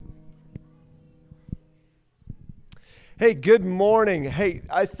Hey, good morning. Hey,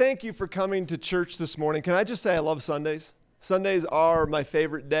 I thank you for coming to church this morning. Can I just say I love Sundays? Sundays are my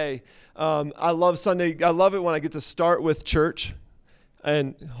favorite day. I love Sunday. I love it when I get to start with church.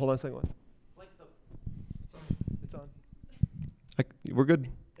 And hold on a second. It's on. We're good.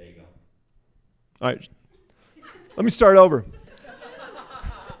 There you go. All right. Let me start over.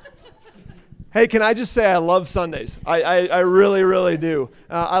 Hey, can I just say I love Sundays? I really, really do.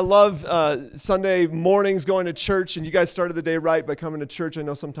 I love Sunday mornings going to church, and you guys started the day right by coming to church. I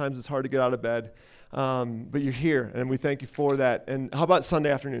know sometimes it's hard to get out of bed, but you're here, and we thank you for that. And how about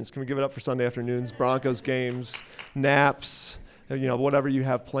Sunday afternoons? Can we give it up for Sunday afternoons? Broncos games, naps, whatever you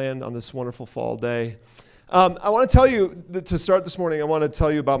have planned on this wonderful fall day. I want to tell you, to start this morning, I want to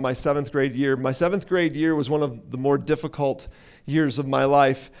tell you about my 7th grade year. My 7th grade year was one of the more difficult years of my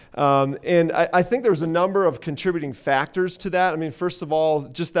life. And I think there's a number of contributing factors to that. I mean, first of all,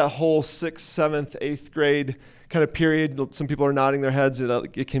 just that whole 6th, 7th, 8th grade kind of period. Some people are nodding their heads.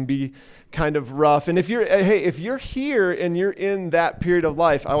 It can be kind of rough. And if you're here and you're in that period of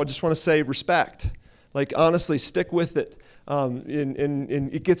life, I would just want to say respect. Like, honestly, stick with it. And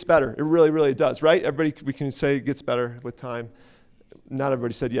it gets better. It really, really does, right? Everybody, we can say it gets better with time. Not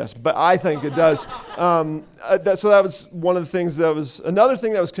everybody said yes, but I think it does. So that was one of the things another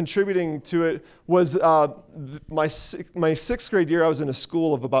thing that was contributing to it was my 6th grade year, I was in a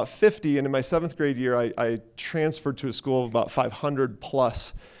school of about 50, and in my 7th grade year, I transferred to a school of about 500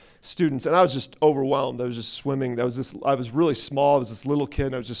 plus students, and I was just overwhelmed. I was just swimming. I was really small. I was this little kid,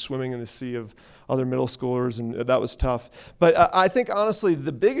 and I was just swimming in the sea of other middle schoolers, and that was tough. But I think, honestly,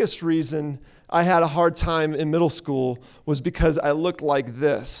 the biggest reason I had a hard time in middle school was because I looked like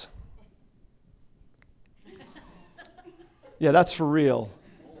this. Yeah, that's for real.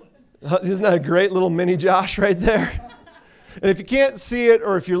 Isn't that a great little mini Josh right there? And if you can't see it,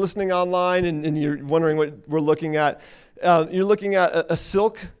 or if you're listening online and you're wondering what we're looking at, you're looking at a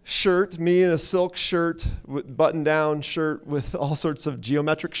silk shirt, me in a silk shirt, button-down shirt with all sorts of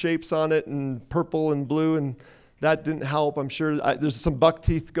geometric shapes on it, and purple and blue, and that didn't help. I'm sure there's some buck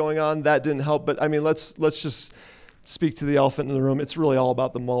teeth going on. That didn't help. But I mean, let's just speak to the elephant in the room. It's really all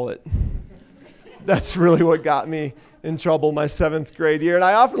about the mullet. That's really what got me in trouble my 7th grade year. And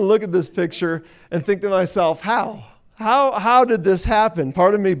I often look at this picture and think to myself, How did this happen?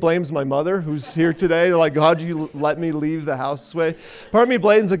 Part of me blames my mother, who's here today. Like, how'd you let me leave the house this way? Part of me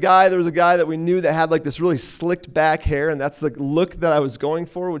blames there was a guy that we knew that had like this really slicked back hair, and that's the look that I was going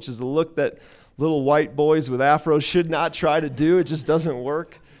for, which is the look that little white boys with afros should not try to do. It just doesn't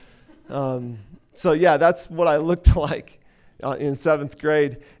work. So yeah, that's what I looked like in 7th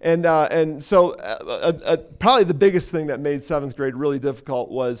grade. And so probably the biggest thing that made 7th grade really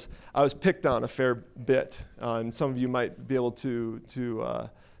difficult was I was picked on a fair bit. And some of you might be able to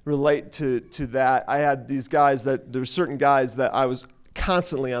relate to that. I had these guys there were certain guys that I was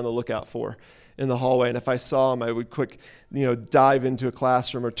constantly on the lookout for in the hallway. And if I saw them, I would dive into a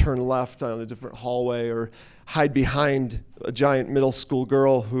classroom or turn left on a different hallway or hide behind a giant middle school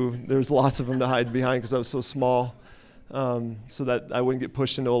girl who there's lots of them to hide behind because I was so small. So that I wouldn't get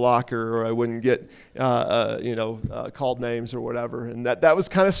pushed into a locker, or I wouldn't get, called names or whatever. And that was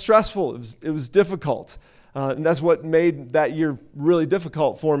kind of stressful. It was difficult. And that's what made that year really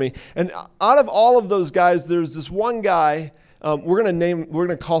difficult for me. And out of all of those guys, there's this one guy, we're going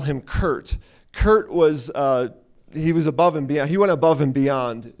to call him Kurt. Kurt was, he was above and beyond. He went above and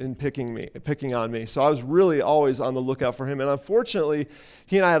beyond in picking on me. So I was really always on the lookout for him. And unfortunately,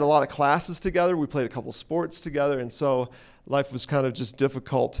 he and I had a lot of classes together. We played a couple sports together. And so life was kind of just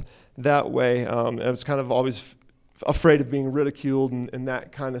difficult that way. I was kind of always afraid of being ridiculed and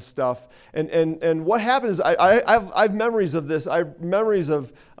that kind of stuff. And what happened is I have memories of this. I have memories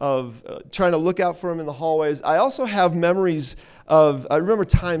of trying to look out for him in the hallways. I also have memories I remember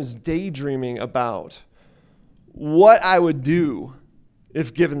times daydreaming about what I would do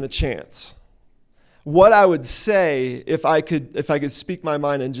if given the chance. What I would say if I could speak my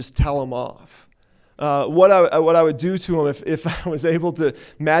mind and just tell him off. What I would do to him if I was able to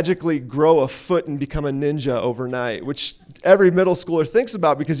magically grow a foot and become a ninja overnight, which every middle schooler thinks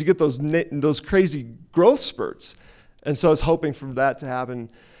about because you get those crazy growth spurts. And so I was hoping for that to happen.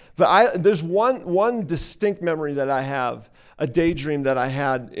 But there's one distinct memory that I have, a daydream that I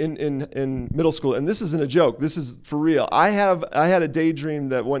had in middle school, and this isn't a joke. This is for real. I had a daydream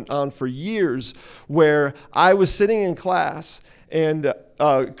that went on for years where I was sitting in class, and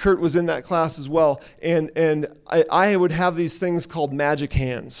Kurt was in that class as well, and I would have these things called magic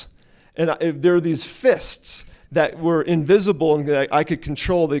hands, and there are these fists that were invisible and that I could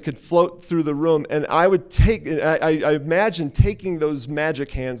control. They could float through the room. And I would I imagine taking those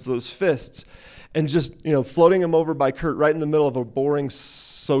magic hands, those fists, and just, floating them over by Kurt right in the middle of a boring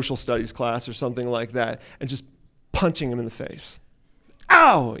social studies class or something like that, and just punching him in the face.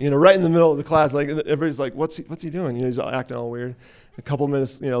 Ow! Right in the middle of the class. Like, everybody's like, what's he doing? He's acting all weird. A couple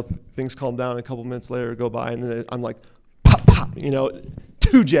minutes, things calm down. A couple minutes later go by, and then I'm like, pop, pop,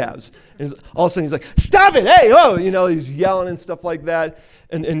 2 jabs. And all of a sudden he's like, stop it, hey, oh, he's yelling and stuff like that.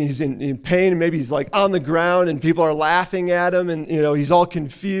 And he's in pain, and maybe he's like on the ground, and people are laughing at him, and he's all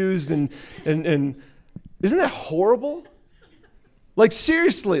confused, and isn't that horrible? Like,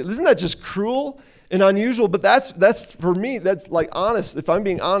 seriously, isn't that just cruel and unusual? But that's for me, that's like honest. If I'm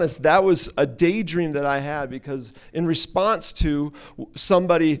being honest, that was a daydream that I had, because in response to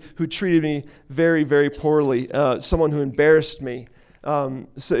somebody who treated me very, very poorly, someone who embarrassed me.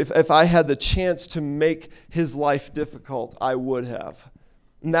 So if I had the chance to make his life difficult, I would have.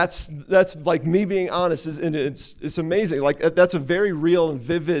 And that's like me being honest, and it's amazing. Like, that's a very real and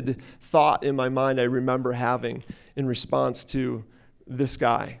vivid thought in my mind I remember having in response to this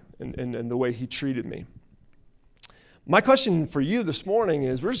guy and the way he treated me. My question for you this morning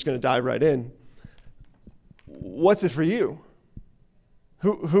is, we're just going to dive right in. What's it for you?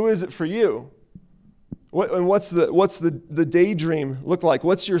 Who is it for you? What's the daydream look like?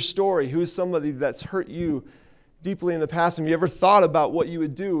 What's your story? Who's somebody that's hurt you deeply in the past? Have you ever thought about what you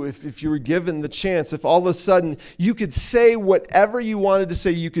would do if you were given the chance? If all of a sudden you could say whatever you wanted to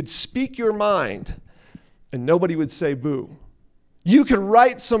say, you could speak your mind, and nobody would say boo. You could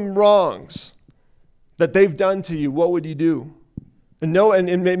right some wrongs that they've done to you. What would you do? And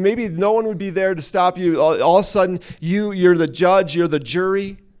maybe no one would be there to stop you. All of a sudden, you're the judge, you're the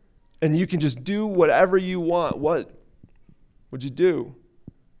jury, and you can just do whatever you want. What would you do?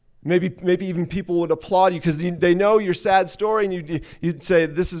 Maybe even people would applaud you because they know your sad story, and you'd say,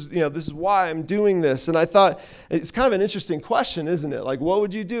 this is why I'm doing this. And I thought, it's kind of an interesting question, isn't it? Like, what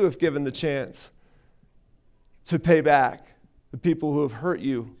would you do if given the chance to pay back the people who have hurt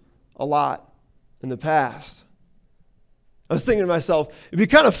you a lot in the past? I was thinking to myself, it'd be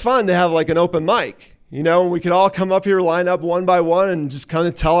kind of fun to have like an open mic, and we could all come up here, line up one by one, and just kind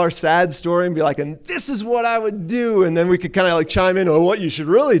of tell our sad story and be like, and this is what I would do. And then we could kind of like chime in, what you should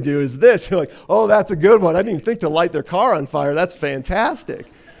really do is this. You're like, oh, that's a good one. I didn't even think to light their car on fire. That's fantastic.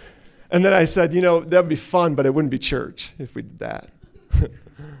 And then I said, that would be fun, but it wouldn't be church if we did that.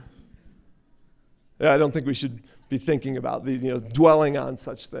 I don't think we should be thinking about these, dwelling on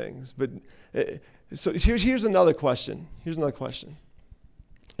such things. But so here's another question.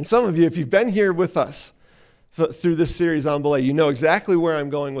 And some of you, if you've been here with us through this series on Belay, you know exactly where I'm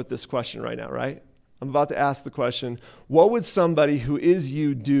going with this question right now, right? I'm about to ask the question, what would somebody who is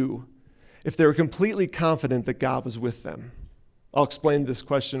you do if they were completely confident that God was with them? I'll explain this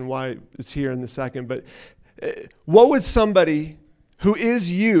question, why it's here in a second. But what would somebody who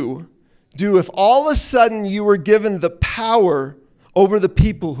is you do if all of a sudden you were given the power over the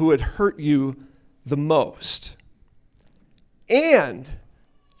people who had hurt you the most, and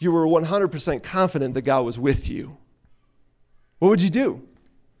you were 100% confident that God was with you? What would you do?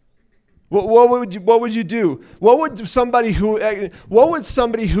 What would you do? What would somebody who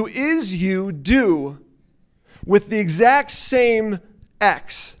is you do with the exact same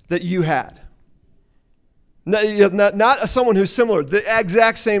ex that you had? Not someone who's similar, the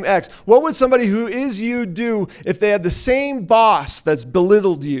exact same ex. What would somebody who is you do if they had the same boss that's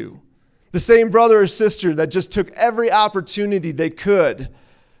belittled you? The same brother or sister that just took every opportunity they could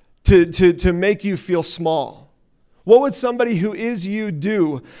to make you feel small? What would somebody who is you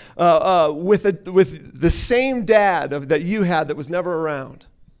do with the same dad that you had that was never around?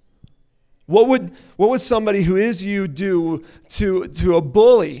 What would somebody who is you do to a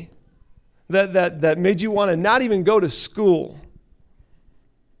bully that made you want to not even go to school?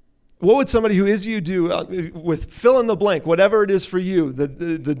 What would somebody who is you do with fill in the blank, whatever it is for you,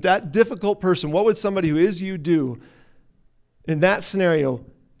 that difficult person? What would somebody who is you do in that scenario,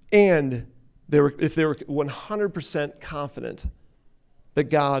 and if they were 100% confident that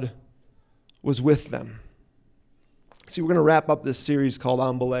God was with them? See, we're going to wrap up this series called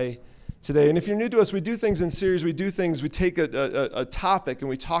On Belay today. And if you're new to us, we do things in series. We take a topic and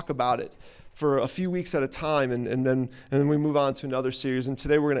we talk about it for a few weeks at a time, and then we move on to another series. And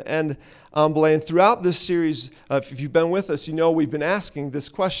today we're going to end on belay. And throughout this series, if you've been with us, you know we've been asking this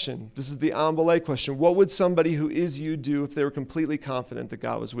question. This is the on belay question. What would somebody who is you do if they were completely confident that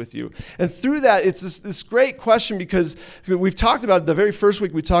God was with you? And through that, it's this great question, because we've talked about it the very first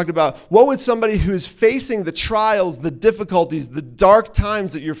week. We talked about what would somebody who's facing the trials, the difficulties, the dark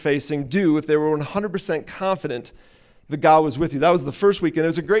times that you're facing do if they were 100% confident that God was with you. That was the first week, and it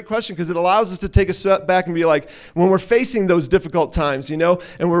was a great question because it allows us to take a step back and be like, when we're facing those difficult times, and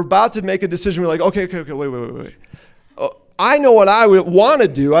we're about to make a decision, we're like, okay, wait. I know what I would want to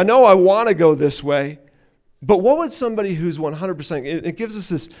do. I know I want to go this way, but what would somebody who's 100%, it gives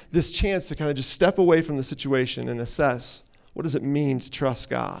us this chance to kind of just step away from the situation and assess, what does it mean to trust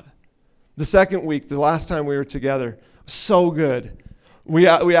God? The second week, the last time we were together, so good. We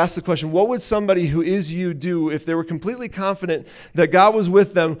asked the question, what would somebody who is you do if they were completely confident that God was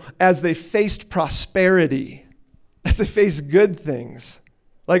with them as they faced prosperity, as they faced good things?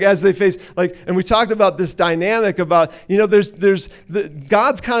 As they face, and we talked about this dynamic about,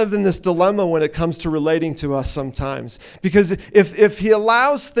 God's kind of in this dilemma when it comes to relating to us sometimes. Because if he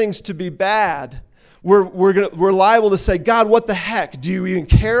allows things to be bad, we're liable to say, God, what the heck? Do you even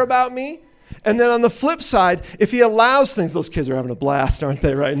care about me? And then on the flip side, if he allows things, those kids are having a blast, aren't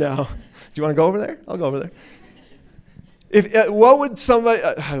they, right now? Do you want to go over there? I'll go over there. What would somebody,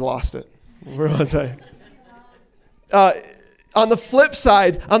 I lost it. Where was I? On the flip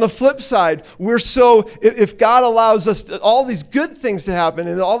side, if God allows us all these good things to happen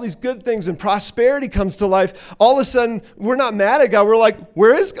and all these good things and prosperity comes to life, all of a sudden we're not mad at God. We're like,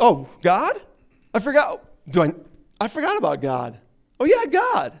 God? I forgot about God. Oh yeah,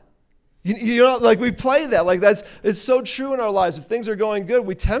 God. We play that. It's so true in our lives. If things are going good,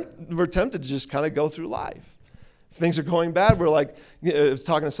 we're tempted to just kind of go through life. If things are going bad, we're like, I was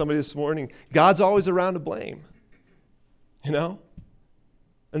talking to somebody this morning, God's always around to blame. And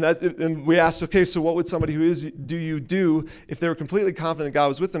we asked, okay, so what would somebody who is you do if they were completely confident God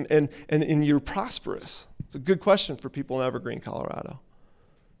was with them and you're prosperous? It's a good question for people in Evergreen, Colorado.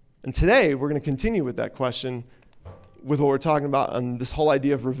 And today we're going to continue with that question with what we're talking about on this whole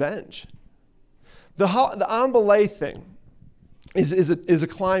idea of revenge. The on belay thing is a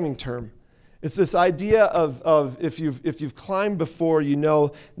climbing term. It's this idea of if you've climbed before,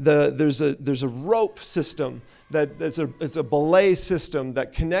 there's a rope system it's a belay system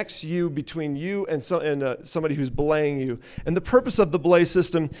that connects you between you and somebody who's belaying you. And the purpose of the belay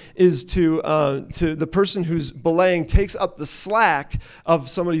system is to the person who's belaying takes up the slack of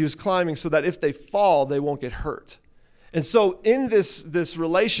somebody who's climbing so that if they fall, they won't get hurt. And so in this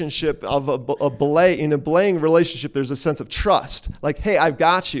relationship of a belaying relationship, there's a sense of trust. Like, hey, I've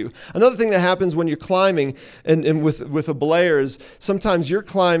got you. Another thing that happens when you're climbing and with a belayer is sometimes you're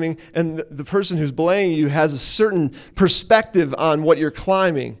climbing and the person who's belaying you has a certain perspective on what you're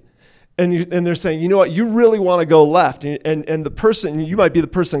climbing. And they're saying, you know what, you really want to go left. And the person, you might be the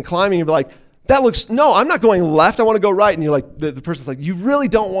person climbing, you'll be like, no, I'm not going left, I want to go right. And you're like, the person's like, you really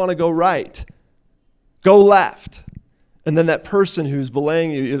don't want to go right. Go left. And then that person who's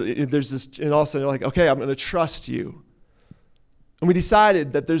belaying you, there's this, and all of a sudden you're like, okay, I'm going to trust you. And we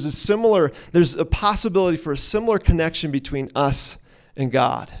decided that there's a possibility for a similar connection between us and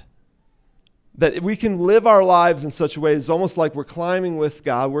God. That we can live our lives in such a way, it's almost like we're climbing with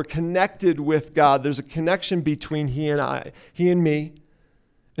God, we're connected with God. There's a connection between He and me.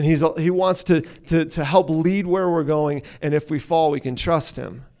 And He wants to help lead where we're going, and if we fall, we can trust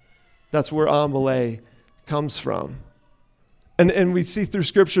Him. That's where on belay comes from. And we see through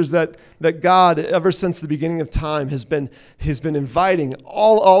scriptures that God, ever since the beginning of time, has been inviting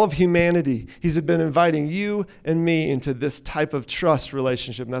all of humanity. He's been inviting you and me into this type of trust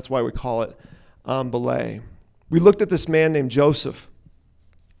relationship, and that's why we call it on belay. We looked at this man named Joseph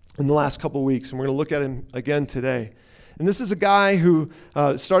in the last couple weeks, and we're going to look at him again today. And this is a guy who,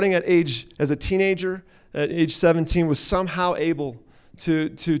 starting as a teenager, at age 17, was somehow able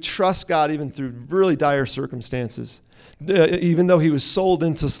to trust God even through really dire circumstances. Even though he was sold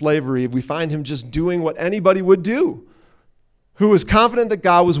into slavery, we find him just doing what anybody would do, who was confident that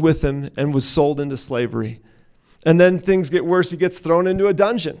God was with him and was sold into slavery. And then things get worse. He gets thrown into a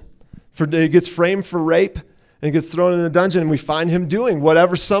dungeon. He gets framed for rape and gets thrown in a dungeon, and we find him doing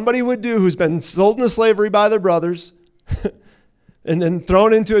whatever somebody would do who's been sold into slavery by their brothers and then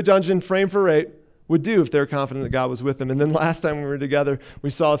thrown into a dungeon, framed for rape. would do if they were confident that God was with them. And then last time we were together,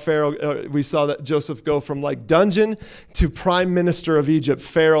 we saw that Joseph go from like dungeon to prime minister of Egypt.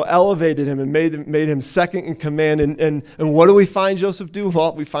 Pharaoh elevated him and made him second in command. And what do we find Joseph do?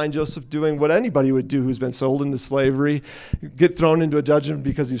 Well, we find Joseph doing what anybody would do who's been sold into slavery, get thrown into a dungeon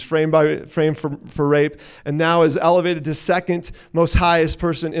because he's framed for rape, and now is elevated to second most highest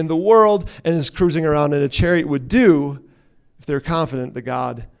person in the world and is cruising around in a chariot would do if they're confident that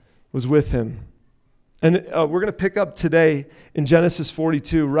God was with him. And we're going to pick up today in Genesis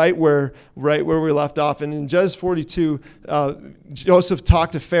 42, right where we left off. And in Genesis 42, Joseph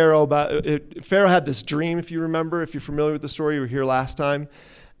talked to Pharaoh about it. Pharaoh had this dream, if you remember, if you're familiar with the story, you were here last time.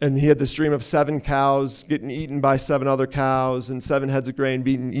 And he had this dream of 7 cows getting eaten by 7 other cows and 7 heads of grain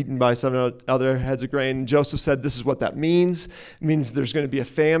being eaten by 7 other heads of grain. And Joseph said, this is what that means. It means there's going to be a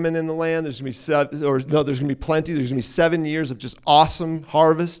famine in the land. There's going to be plenty. There's going to be 7 years of just awesome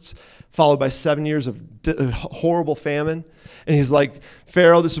harvests, followed by 7 years of horrible famine. And he's like,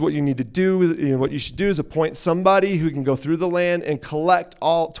 Pharaoh, this is what you need to do. What you should do is appoint somebody who can go through the land and collect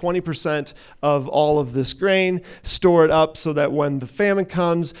all 20% of all of this grain, store it up so that when the famine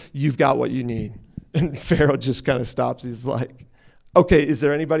comes, you've got what you need. And Pharaoh just kind of stops. He's like, okay, is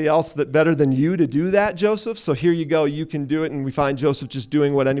there anybody else that better than you to do that, Joseph? So here you go, you can do it. And we find Joseph just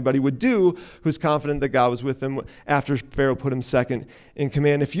doing what anybody would do who's confident that God was with him after Pharaoh put him second in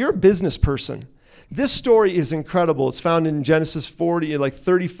command. If you're a business person, this story is incredible. It's found in Genesis 40, like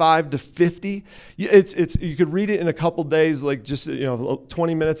 35 to 50. You could read it in a couple days, like just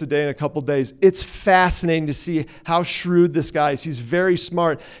 20 minutes a day in a couple days. It's fascinating to see how shrewd this guy is. He's very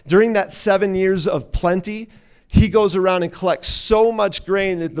smart. During that 7 years of plenty, he goes around and collects so much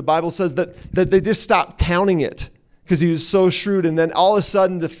grain that the Bible says that they just stopped counting it because he was so shrewd. And then all of a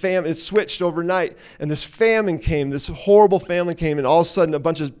sudden the famine, it switched overnight, and this famine came, this horrible famine came, and all of a sudden a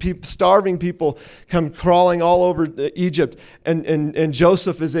bunch of starving people come crawling all over Egypt, and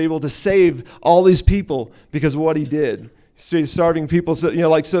Joseph is able to save all these people because of what he did. Starving people,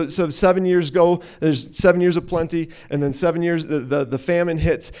 so 7 years go, there's 7 years of plenty, and then 7 years, the famine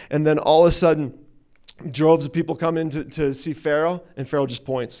hits, and then all of a sudden droves of people come in to see Pharaoh, and Pharaoh just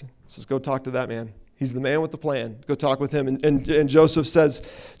points, says, go talk to that man. He's the man with the plan. Go talk with him. And Joseph says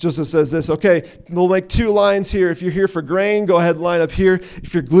this, okay, we'll make 2 lines here. If you're here for grain, go ahead and line up here.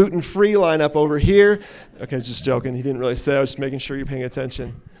 If you're gluten-free, line up over here. Okay, just joking. He didn't really say that. I was just making sure you're paying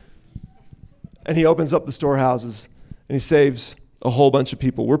attention. And he opens up the storehouses, and he saves a whole bunch of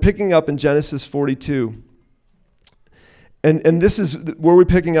people. We're picking up in Genesis 42. And this is where we're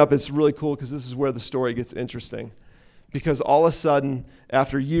picking up. It's really cool because this is where the story gets interesting. Because all of a sudden,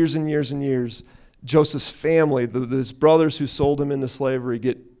 after years and years and years, Joseph's family, his brothers who sold him into slavery,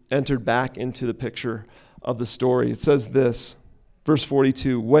 get entered back into the picture of the story. It says this, verse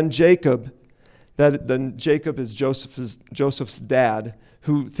 42, when Jacob, then Jacob is Joseph's dad,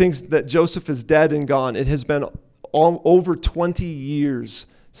 who thinks that Joseph is dead and gone. It has been over 20 years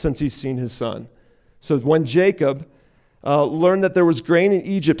since he's seen his son. So when Jacob learned that there was grain in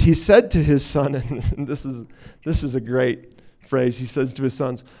Egypt, he said to his son, and this is a great phrase, he says to his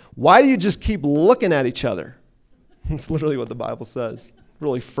sons, why do you just keep looking at each other? It's literally what the Bible says.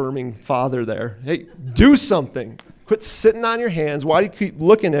 Really firming father there. Hey, do something. Quit sitting on your hands. Why do you keep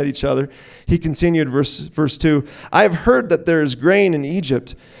looking at each other? He continued, verse 2, I have heard that there is grain in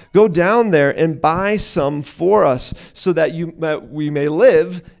Egypt. Go down there and buy some for us so that we may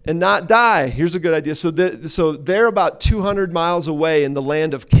live and not die. Here's a good idea. So they're about 200 miles away in the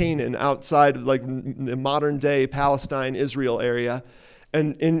land of Canaan, outside of like the modern day Palestine, Israel area.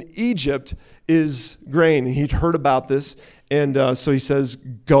 And in Egypt is grain. And he'd heard about this. And so he says,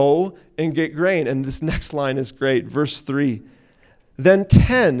 go and get grain. And this next line is great. Verse 3. Then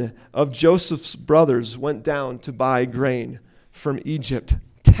 10 of Joseph's brothers went down to buy grain from Egypt.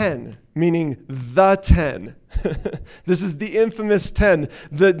 10, meaning the 10. This is the infamous 10,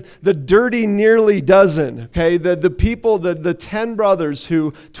 the dirty nearly dozen, okay? The people, the 10 brothers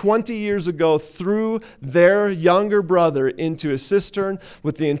who 20 years ago threw their younger brother into a cistern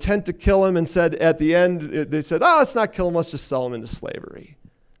with the intent to kill him and said at the end, they said, let's not kill him, let's just sell him into slavery.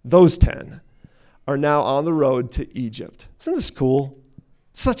 Those 10 are now on the road to Egypt. Isn't this cool?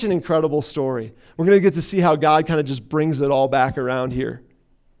 Such an incredible story. We're going to get to see how God kind of just brings it all back around here.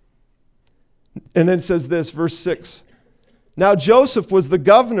 And then it says this, verse 6. Now Joseph was the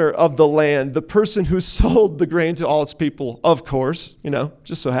governor of the land, the person who sold the grain to all its people, of course,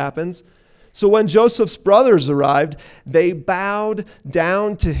 just so happens. So when Joseph's brothers arrived, they bowed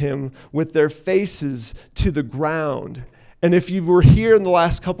down to him with their faces to the ground. And if you were here in the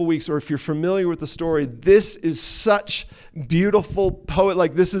last couple weeks, or if you're familiar with the story, this is such beautiful poet.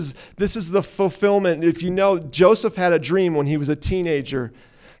 Like this is the fulfillment. If you know, Joseph had a dream when he was a teenager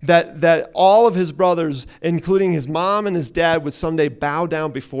that all of his brothers, including his mom and his dad, would someday bow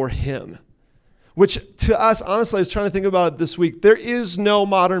down before him. Which to us, honestly, I was trying to think about it this week. There is no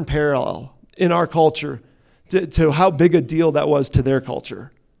modern parallel in our culture to how big a deal that was to their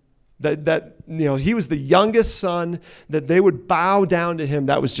culture. That he was the youngest son, that they would bow down to him.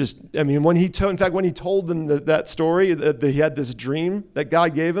 That was just, when he told them that story, that he had this dream that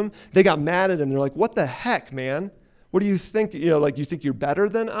God gave him, they got mad at him. They're like, what the heck, man? What do you think? You think you're better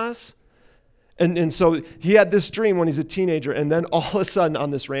than us? And so he had this dream when he's a teenager, and then all of a sudden on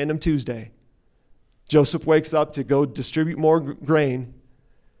this random Tuesday, Joseph wakes up to go distribute more grain,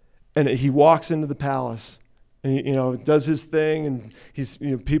 and he walks into the palace. And he, does his thing, and he's,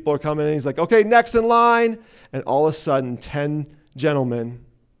 people are coming in. He's like, okay, next in line. And all of a sudden, 10 gentlemen,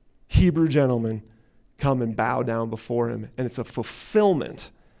 Hebrew gentlemen, come and bow down before him. And it's a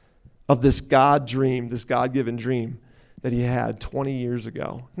fulfillment of this God-given dream that he had 20 years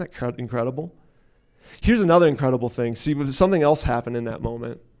ago. Isn't that incredible? Here's another incredible thing. See, something else happened in that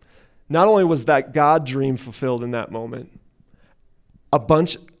moment. Not only was that God dream fulfilled in that moment, a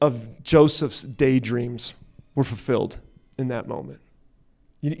bunch of Joseph's daydreams were fulfilled in that moment.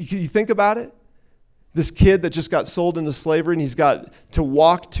 You think about it? This kid that just got sold into slavery, and he's got to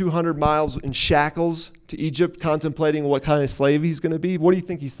walk 200 miles in shackles to Egypt, contemplating what kind of slave he's going to be. What do you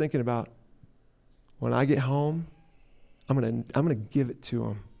think he's thinking about? When I get home, I'm going to give it to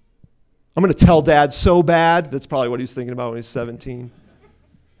him. I'm going to tell Dad so bad. That's probably what he was thinking about when he was 17.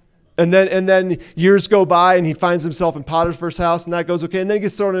 And then years go by, and he finds himself in Potiphar's house, and that goes okay. And then he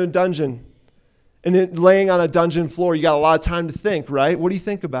gets thrown in a dungeon. And then laying on a dungeon floor, you got a lot of time to think, right? What do you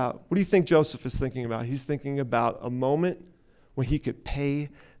think about? What do you think Joseph is thinking about? He's thinking about a moment when he could pay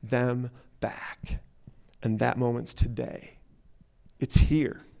them back. And that moment's today. It's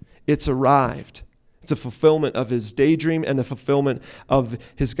here. It's arrived. It's a fulfillment of his daydream and the fulfillment of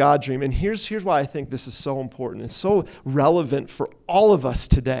his God dream. And here's why I think this is so important and so relevant for all of us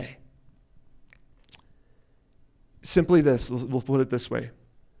today. Simply this, we'll put it this way.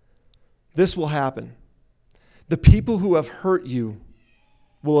 This will happen. The people who have hurt you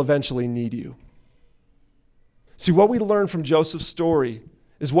will eventually need you. See, what we learn from Joseph's story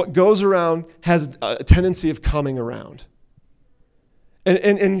is what goes around has a tendency of coming around.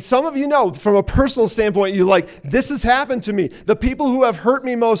 And some of you know, from a personal standpoint, you're like, this has happened to me. The people who have hurt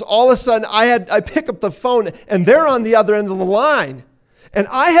me most, all of a sudden, I pick up the phone, and they're on the other end of the line. And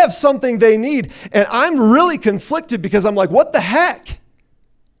I have something they need, and I'm really conflicted because I'm like, what the heck?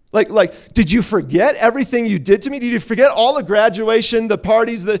 Like, did you forget everything you did to me? Did you forget all the graduation, the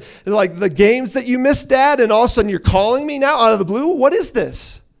parties, the games that you missed, Dad? And all of a sudden you're calling me now out of the blue? What is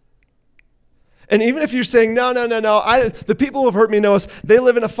this? And even if you're saying, no, the people who have hurt me know us, they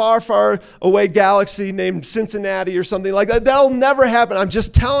live in a far, far away galaxy named Cincinnati or something like that. That'll never happen. I'm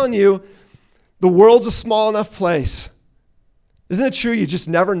just telling you, the world's a small enough place. Isn't it true you just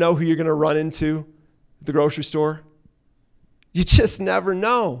never know who you're going to run into at the grocery store? You just never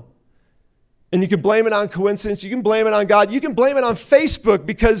know. And you can blame it on coincidence. You can blame it on God. You can blame it on Facebook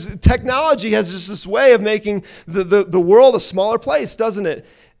because technology has just this way of making the world a smaller place, doesn't it?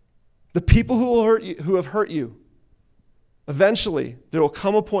 The people who have hurt you, eventually there will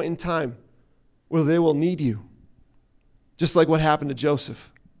come a point in time where they will need you. Just like what happened to Joseph.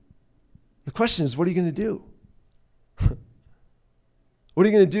 The question is, what are you going to do? What are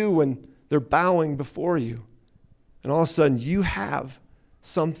you going to do when they're bowing before you? And all of a sudden, you have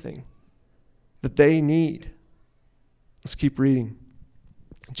something that they need. Let's keep reading.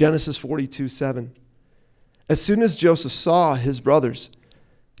 Genesis 42:7. As soon as Joseph saw his brothers,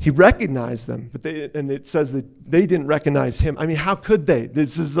 he recognized them, and it says that they didn't recognize him. I mean, how could they?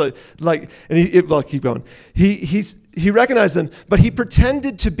 This is keep going. He recognized them, but he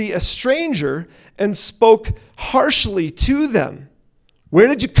pretended to be a stranger and spoke harshly to them. Where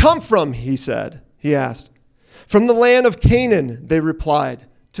did you come from? He asked. From the land of Canaan, they replied,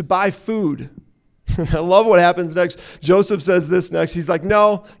 to buy food. I love what happens next. Joseph says this next. He's like,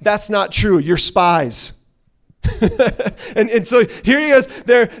 no, that's not true. You're spies. and so here he is.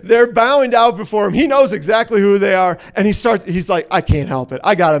 They're bowing down before him. He knows exactly who they are. And he's like, I can't help it.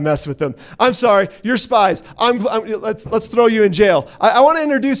 I got to mess with them. I'm sorry. You're spies. Let's throw you in jail. I want to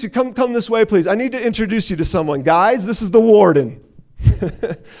introduce you. Come this way, please. I need to introduce you to someone. Guys, this is the warden.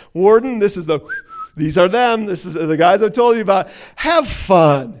 Warden, these are them. This is the guys I told you about. Have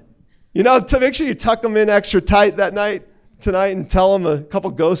fun. To make sure you tuck them in extra tight tonight and tell them a couple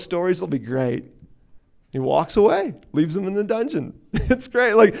ghost stories. It'll be great. He walks away, leaves them in the dungeon. It's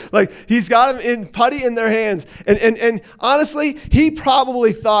great. Like he's got them in putty in their hands. And honestly, he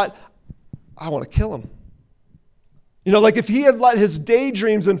probably thought, I want to kill him. Like if he had let his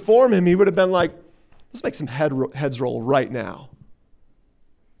daydreams inform him, he would have been like, let's make some heads roll right now.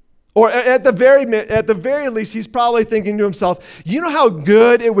 Or at the very least, he's probably thinking to himself, you know how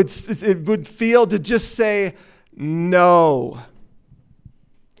good it would feel to just say no.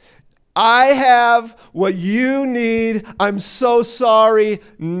 I have what you need. I'm so sorry.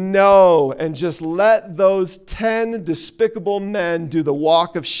 No. And just let those 10 despicable men do the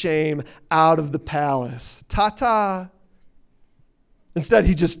walk of shame out of the palace. Ta-ta. Instead,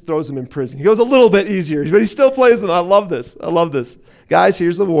 he just throws them in prison. He goes a little bit easier, but he still plays them. I love this. Guys,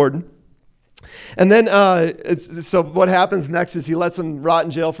 here's the warden. And then, so what happens next is he lets him rot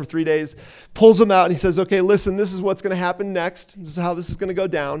in jail for 3 days, pulls him out, and he says, okay, listen, this is what's going to happen next. This is how this is going to go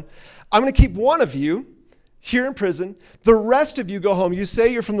down. I'm going to keep one of you here in prison. The rest of you go home. You say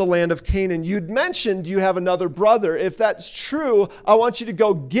you're from the land of Canaan. You'd mentioned you have another brother. If that's true, I want you to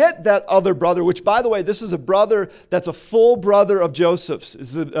go get that other brother, which, by the way, this is a brother that's a full brother of Joseph's.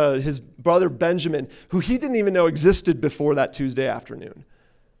 This is his brother Benjamin, who he didn't even know existed before that Tuesday afternoon.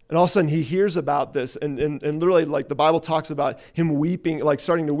 And all of a sudden he hears about this and literally like the Bible talks about him weeping, like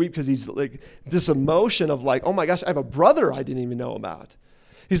starting to weep because he's like this emotion of like, oh my gosh, I have a brother I didn't even know about.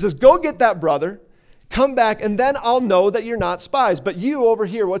 He says, go get that brother, come back, and then I'll know that you're not spies. But you over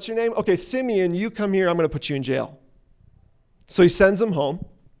here, what's your name? Okay, Simeon, you come here, I'm going to put you in jail. So he sends him home.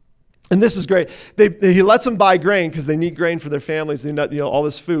 And this is great. He lets them buy grain because they need grain for their families. They need all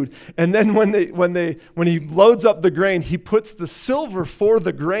this food. And then when he loads up the grain, he puts the silver for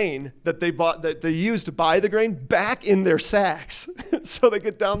the grain that they bought, that they used to buy the grain, back in their sacks. So they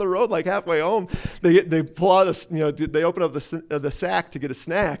get down the road, like halfway home, they pull out they open up the sack to get a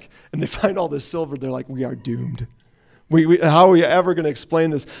snack, and they find all this silver. They're like, we are doomed. How are we ever going to explain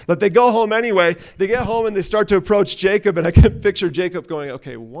this? But they go home anyway. They get home and they start to approach Jacob, and I can picture Jacob going,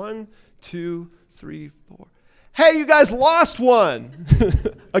 okay, 1, 2, 3, 4. Hey, you guys lost one.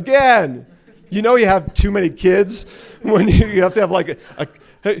 Again. You have too many kids when you have to have like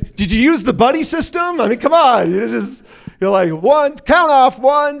hey, did you use the buddy system? I mean, come on. You're like, count off,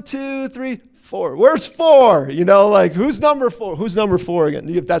 1, 2, 3, 4. Where's 4? Like who's number 4? Who's number 4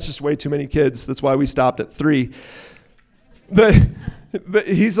 again? That's just way too many kids. That's why we stopped at 3. But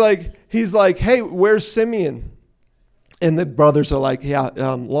he's like, hey, where's Simeon? And the brothers are like, yeah,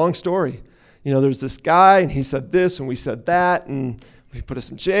 long story. There's this guy, and he said this, and we said that, and he put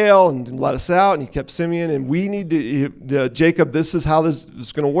us in jail and didn't let us out, and he kept Simeon, and we need to, Jacob, this is how this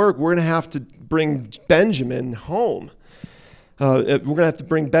is going to work. We're going to have to bring Benjamin home. We're going to have to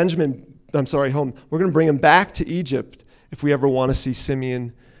bring home. We're going to bring him back to Egypt if we ever want to see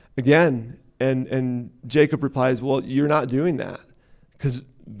Simeon again. And Jacob replies, well, you're not doing that because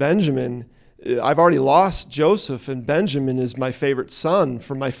Benjamin, I've already lost Joseph, and Benjamin is my favorite son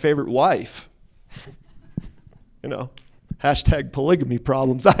from my favorite wife. Hashtag polygamy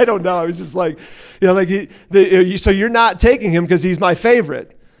problems. I don't know. It's just like, so you're not taking him because he's my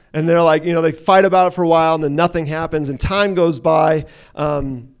favorite. And they're like, they fight about it for a while, and then nothing happens, and time goes by.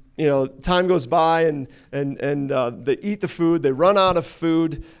 Time goes by and they eat the food, they run out of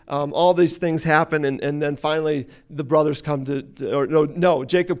food, all these things happen, and then finally the brothers come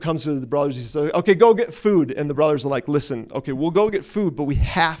Jacob comes to the brothers. He says, okay, go get food. And the brothers are like, listen, okay, we'll go get food, but we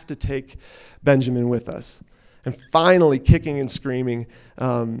have to take Benjamin with us. And finally, kicking and screaming,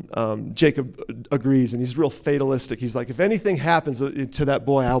 Jacob agrees, and he's real fatalistic. He's like, if anything happens to that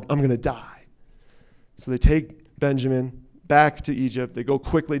boy, I'm going to die. So they take Benjamin back to Egypt. They go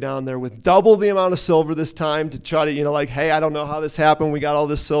quickly down there with double the amount of silver this time to try to, hey, I don't know how this happened. We got all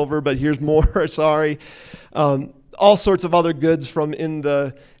this silver, but here's more. Sorry. All sorts of other goods from in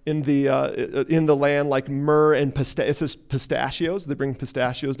the land, like myrrh and pistachios. They bring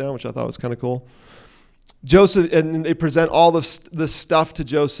pistachios down, which I thought was kind of cool. Joseph, and they present all this stuff to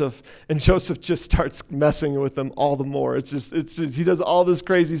Joseph, and Joseph just starts messing with them all the more. It's just he does all this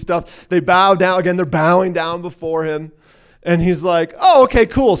crazy stuff. They bow down again. They're bowing down before him. And he's like, oh, okay,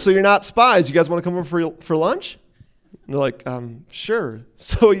 cool. So you're not spies. You guys want to come over for lunch? And they're like, sure.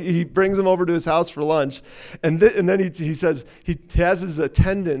 So he brings them over to his house for lunch. And then he says he has his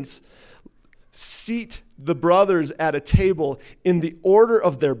attendants seat the brothers at a table in the order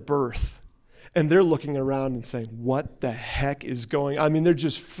of their birth. And they're looking around and saying, what the heck is going on? I mean, they're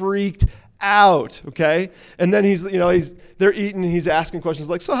just freaked out, okay? And then they're eating, and he's asking questions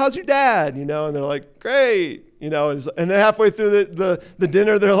like, so how's your dad? And they're like, great. And then halfway through the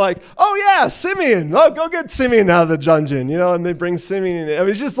dinner, they're like, oh yeah, Simeon, oh, go get Simeon out of the dungeon, and they bring Simeon in. I mean,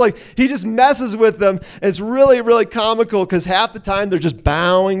 it's just like, he just messes with them. And it's really, really comical because half the time they're just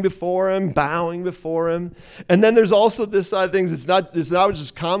bowing before him. And then there's also this side of things, it's not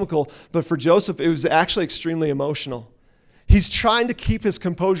just comical, but for Joseph, it was actually extremely emotional. He's trying to keep his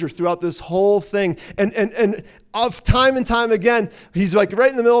composure throughout this whole thing. And of time and time again, he's like right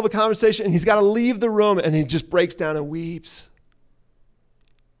in the middle of a conversation and he's got to leave the room and he just breaks down and weeps.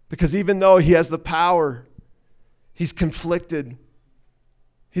 Because even though he has the power, he's conflicted.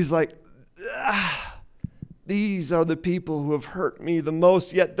 He's like, these are the people who have hurt me the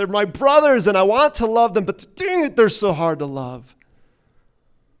most, yet they're my brothers and I want to love them, but dang it, they're so hard to love.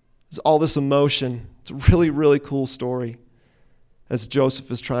 There's all this emotion. It's a really, really cool story as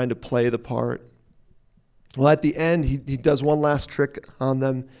Joseph is trying to play the part. Well, at the end, he does one last trick on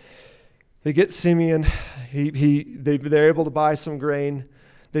them. They get Simeon. They're able to buy some grain.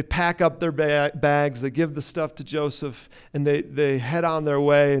 They pack up their bags. They give the stuff to Joseph, and they head on their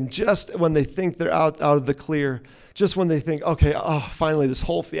way. And just when they think they're out of the clear, just when they think, okay, finally this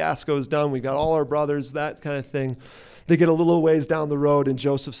whole fiasco is done. We got all our brothers, that kind of thing. They get a little ways down the road, and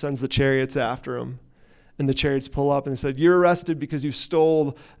Joseph sends the chariots after them. And the chariots pull up and said, you're arrested because you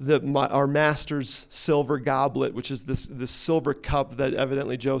stole our master's silver goblet, which is this silver cup that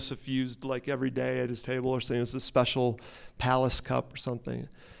evidently Joseph used like every day at his table or something. It was a special palace cup or something.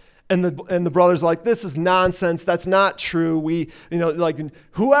 And the brothers are like, this is nonsense. That's not true.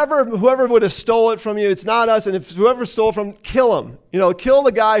 Whoever would have stole it from you, it's not us. And if whoever stole it from, kill him. Kill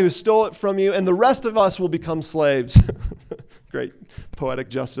the guy who stole it from you, and the rest of us will become slaves. Great poetic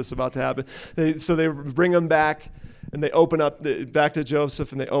justice about to happen. So they bring him back, and they open up back to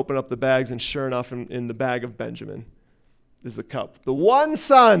Joseph, and they open up the bags, and sure enough, in the bag of Benjamin is the cup. The one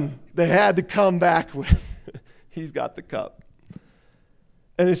son they had to come back with, he's got the cup.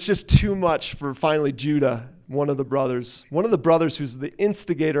 And it's just too much for finally Judah, one of the brothers who's the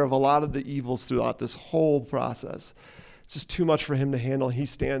instigator of a lot of the evils throughout this whole process. It's just too much for him to handle. He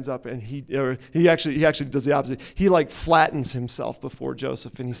stands up and he actually does the opposite. He flattens himself before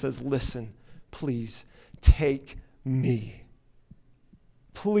Joseph and he says, listen, please take me.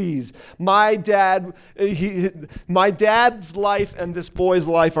 Please. My dad's life and this boy's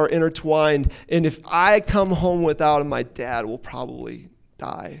life are intertwined. And if I come home without him, my dad will probably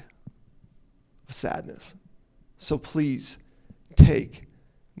die of sadness. So please take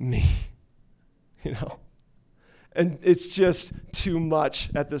me. And it's just too much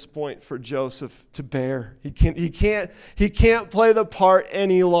at this point for Joseph to bear. He can't play the part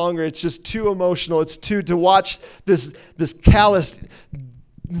any longer. It's just too emotional. It's to watch this callous,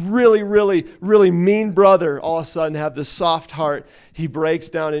 really, really, really mean brother all of a sudden have this soft heart. He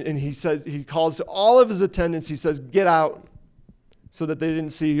breaks down and he calls to all of his attendants. He says, get out, so that they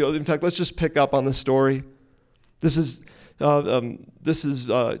didn't see. In fact, let's just pick up on the story. This is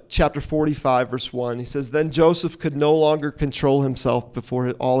chapter 45, verse 1. He says, then Joseph could no longer control himself before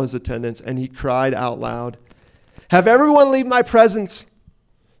all his attendants, and he cried out loud, have everyone leave my presence.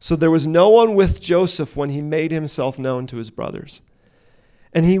 So there was no one with Joseph when he made himself known to his brothers.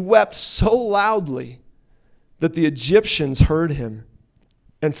 And he wept so loudly that the Egyptians heard him,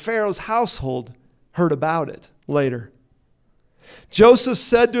 and Pharaoh's household heard about it later. Joseph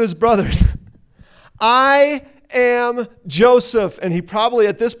said to his brothers, I am Joseph. And he probably,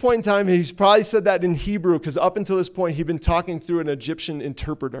 at this point in time, he's probably said that in Hebrew, because up until this point, he'd been talking through an Egyptian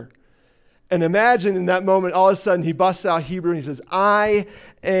interpreter. And imagine in that moment, all of a sudden, he busts out Hebrew and he says, I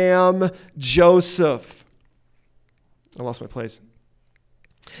am Joseph. I lost my place.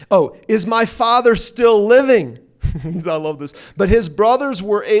 Oh, is my father still living? I love this. But his brothers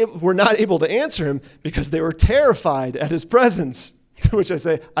were not able to answer him because they were terrified at his presence. To which I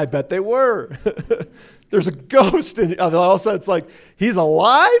say, I bet they were. There's a ghost. And all of a sudden it's like, he's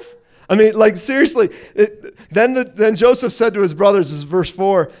alive? I mean, seriously. Then Joseph said to his brothers, this is verse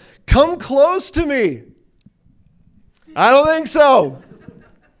 4, come close to me. I don't think so.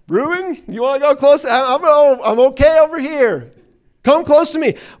 Reuben, you want to go close? I'm okay over here. Come close to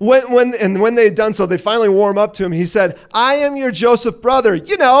me. When they had done so, they finally warm up to him. He said, I am your Joseph brother.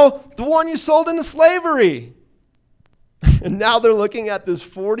 The one you sold into slavery. And now they're looking at this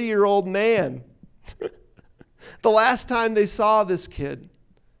 40-year-old man. The last time they saw this kid,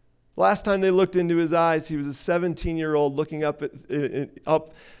 last time they looked into his eyes, he was a 17-year-old looking up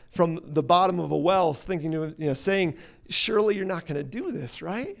from the bottom of a well, thinking to him, saying, surely you're not going to do this,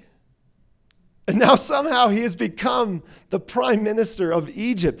 right? And now somehow he has become the prime minister of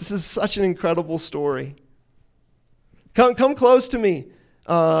Egypt. This is such an incredible story. Come close to me.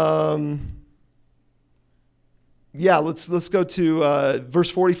 let's go to verse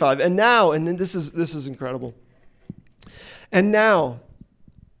 45. And now, and then this is incredible. And now,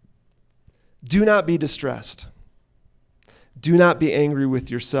 do not be distressed. Do not be angry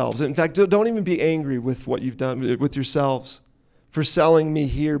with yourselves. In fact, don't even be angry with what you've done with yourselves for selling me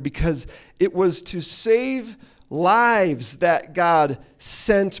here, because it was to save lives that God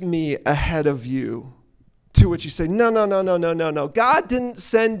sent me ahead of you. To which you say, no. God didn't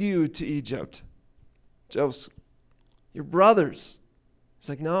send you to Egypt. Joseph, your brothers. He's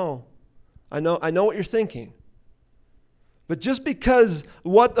like, no, I know what you're thinking. But just because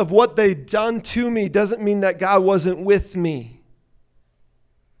of what they'd done to me doesn't mean that God wasn't with me.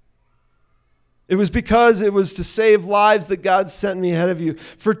 It was because it was to save lives that God sent me ahead of you.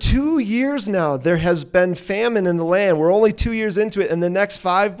 For 2 years now, there has been famine in the land. We're only 2 years into it. And the next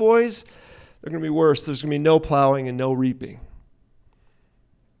 5, boys, they're going to be worse. There's going to be no plowing and no reaping.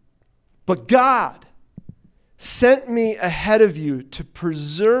 But God sent me ahead of you to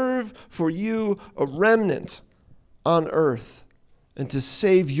preserve for you a remnant on earth and to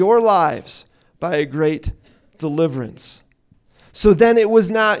save your lives by a great deliverance. So then it was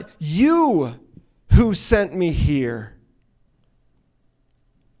not you who sent me here,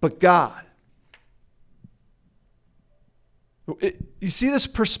 but God. You see this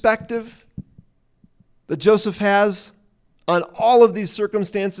perspective that Joseph has on all of these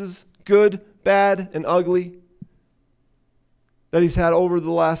circumstances, good, bad, and ugly, that he's had over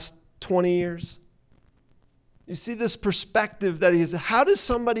the last 20 years? You see this perspective that he has. How does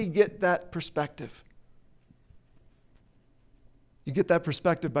somebody get that perspective? You get that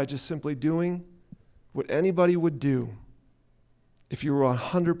perspective by just simply doing what anybody would do if you were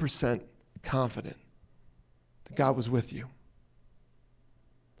 100% confident that God was with you.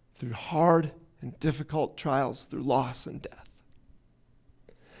 Through hard and difficult trials, through loss and death.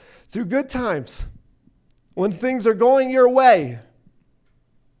 Through good times, when things are going your way.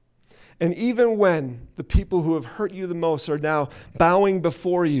 And even when the people who have hurt you the most are now bowing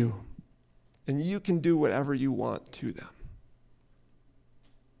before you, and you can do whatever you want to them.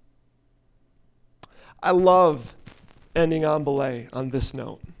 I love ending on belay on this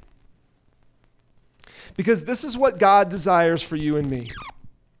note. Because this is what God desires for you and me.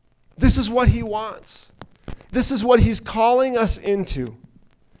 This is what he wants. This is what he's calling us into.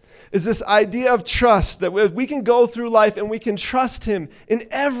 Is this idea of trust, that we can go through life and we can trust him in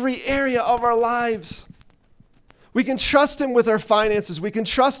every area of our lives. We can trust him with our finances. We can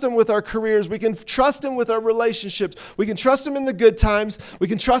trust him with our careers. We can trust him with our relationships. We can trust him in the good times. We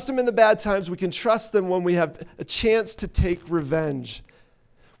can trust him in the bad times. We can trust him when we have a chance to take revenge.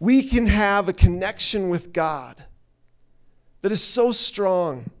 We can have a connection with God that is so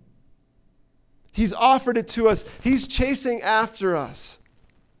strong. He's offered it to us. He's chasing after us.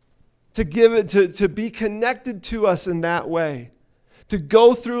 To give it, to be connected to us in that way. To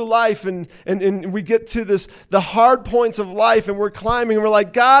go through life and we get to the hard points of life and we're climbing and we're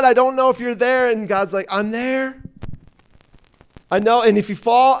like, God, I don't know if you're there. And God's like, I'm there. I know. And if you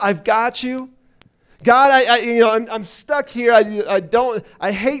fall, I've got you. God, I'm stuck here.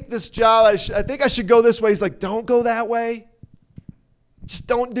 I hate this job. I think I should go this way. He's like, don't go that way. Just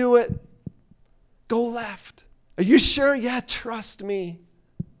don't do it. Go left. Are you sure? Yeah, trust me.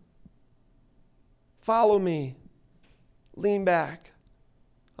 Follow me. Lean back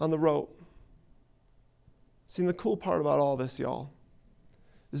on the rope. See, the cool part about all this, y'all,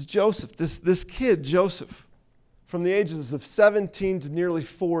 is Joseph, this kid, Joseph, from the ages of 17 to nearly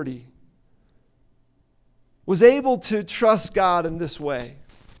 40, was able to trust God in this way.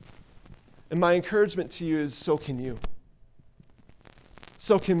 And my encouragement to you is, so can you.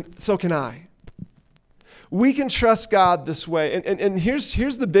 So can I. We can trust God this way. And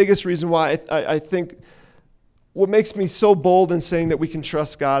here's the biggest reason why I think what makes me so bold in saying that we can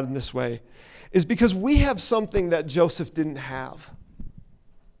trust God in this way is because we have something that Joseph didn't have.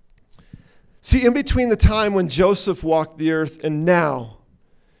 See, in between the time when Joseph walked the earth and now,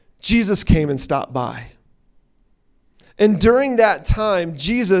 Jesus came and stopped by. And during that time,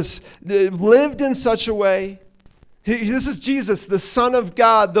 Jesus lived in such a way. This is Jesus, the Son of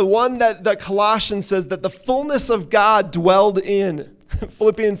God, the one that Colossians says that the fullness of God dwelled in.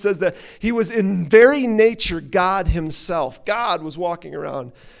 Philippians says that he was in very nature God himself. God was walking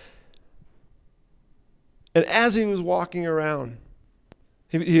around. And as he was walking around,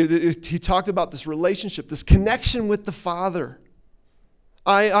 he talked about this relationship, this connection with the Father.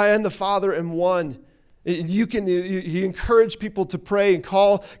 I and the Father am one. He encouraged people to pray and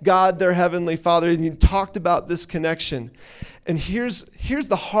call God their heavenly Father, and he talked about this connection. And here's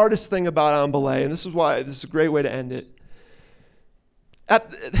the hardest thing about on belay, and this is why this is a great way to end it.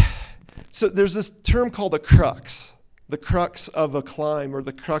 So there's this term called a crux. The crux of a climb or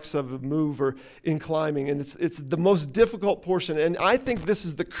the crux of a move or in climbing. And it's the most difficult portion. And I think this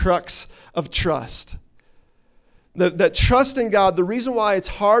is the crux of trust. That trust in God, the reason why it's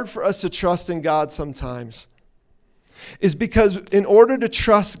hard for us to trust in God sometimes is because in order to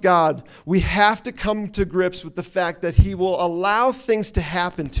trust God, we have to come to grips with the fact that He will allow things to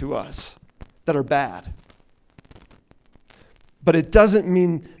happen to us that are bad. But it doesn't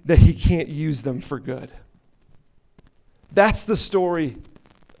mean that He can't use them for good. That's the story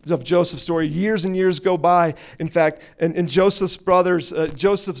of Joseph's story. Years and years go by. In fact, and Joseph's brothers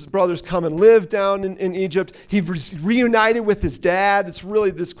come and live down in Egypt. He's reunited with his dad. It's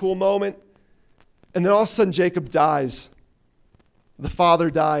really this cool moment. And then all of a sudden, Jacob dies. The father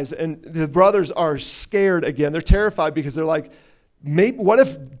dies. And the brothers are scared again. They're terrified because they're like, what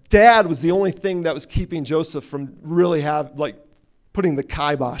if dad was the only thing that was keeping Joseph from really putting the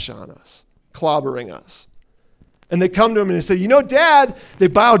kibosh on us, clobbering us? And they come to him and they say, Dad, they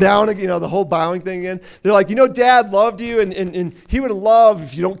bow down, the whole bowing thing again. They're like, Dad loved you and he would love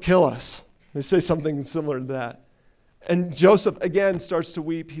if you don't kill us. They say something similar to that. And Joseph, again, starts to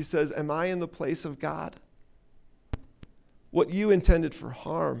weep. He says, am I in the place of God? What you intended for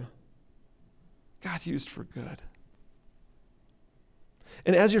harm, God used for good.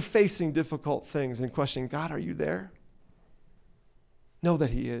 And as you're facing difficult things and questioning, God, are you there? Know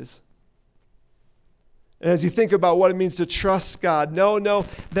that He is. And as you think about what it means to trust God, know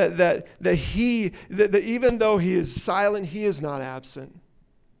that even though He is silent, He is not absent.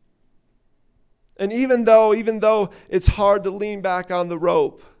 And even though it's hard to lean back on the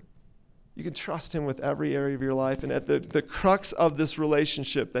rope, you can trust Him with every area of your life. And at the crux of this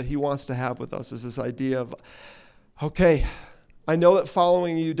relationship that He wants to have with us is this idea of, okay, I know that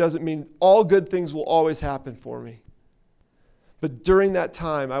following you doesn't mean all good things will always happen for me. But during that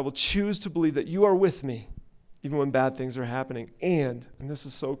time, I will choose to believe that you are with me, even when bad things are happening. And this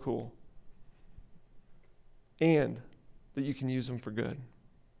is so cool, and that you can use them for good.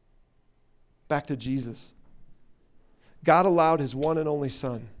 Back to Jesus. God allowed His one and only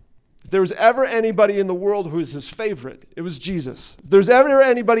Son. If there was ever anybody in the world who was His favorite, it was Jesus. If there's ever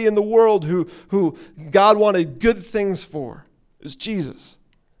anybody in the world who God wanted good things for, it was Jesus.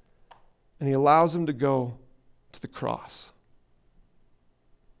 And He allows Him to go to the cross.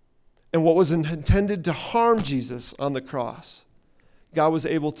 And what was intended to harm Jesus on the cross, God was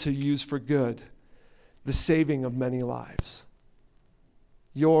able to use for good, the saving of many lives.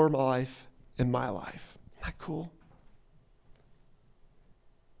 Your life and my life. Isn't that cool?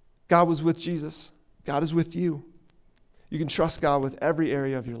 God was with Jesus. God is with you. You can trust God with every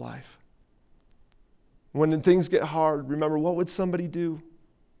area of your life. When things get hard, remember, what would somebody do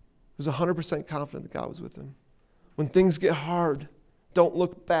who's 100% confident that God was with them? When things get hard, don't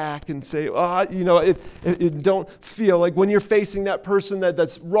look back and say, don't feel like when you're facing that person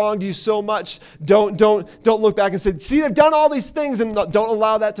that's wronged you so much, don't look back and say, see, I've done all these things, and don't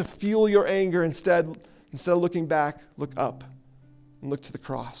allow that to fuel your anger. Instead of looking back, look up and look to the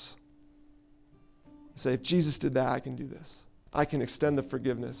cross. Say, if Jesus did that, I can do this. I can extend the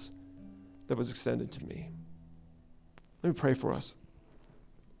forgiveness that was extended to me. Let me pray for us.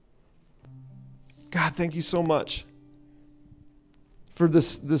 God, thank you so much for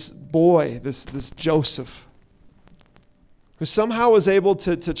this boy, this Joseph, who somehow was able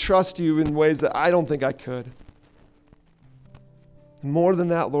to trust you in ways that I don't think I could. And more than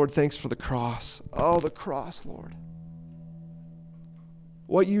that, Lord, thanks for the cross. Oh, the cross, Lord.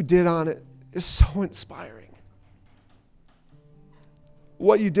 What you did on it is so inspiring.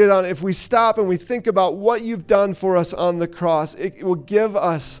 What you did on it, if we stop and we think about what you've done for us on the cross, it will give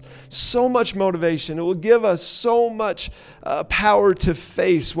us so much motivation. It will give us so much power to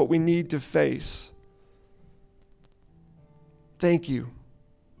face what we need to face. Thank you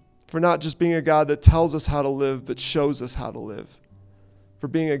for not just being a God that tells us how to live, but shows us how to live. For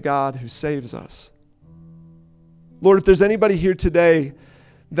being a God who saves us. Lord, if there's anybody here today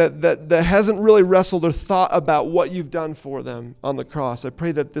that hasn't really wrestled or thought about what you've done for them on the cross, I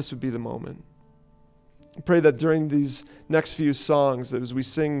pray that this would be the moment. I pray that during these next few songs, that as we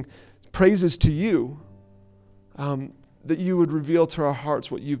sing praises to you, that you would reveal to our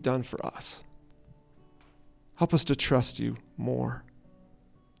hearts what you've done for us. Help us to trust you more.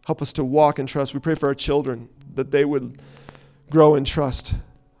 Help us to walk in trust. We pray for our children, that they would grow in trust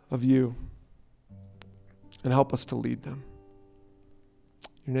of you, and help us to lead them.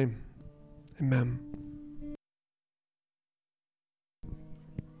 In your name, amen.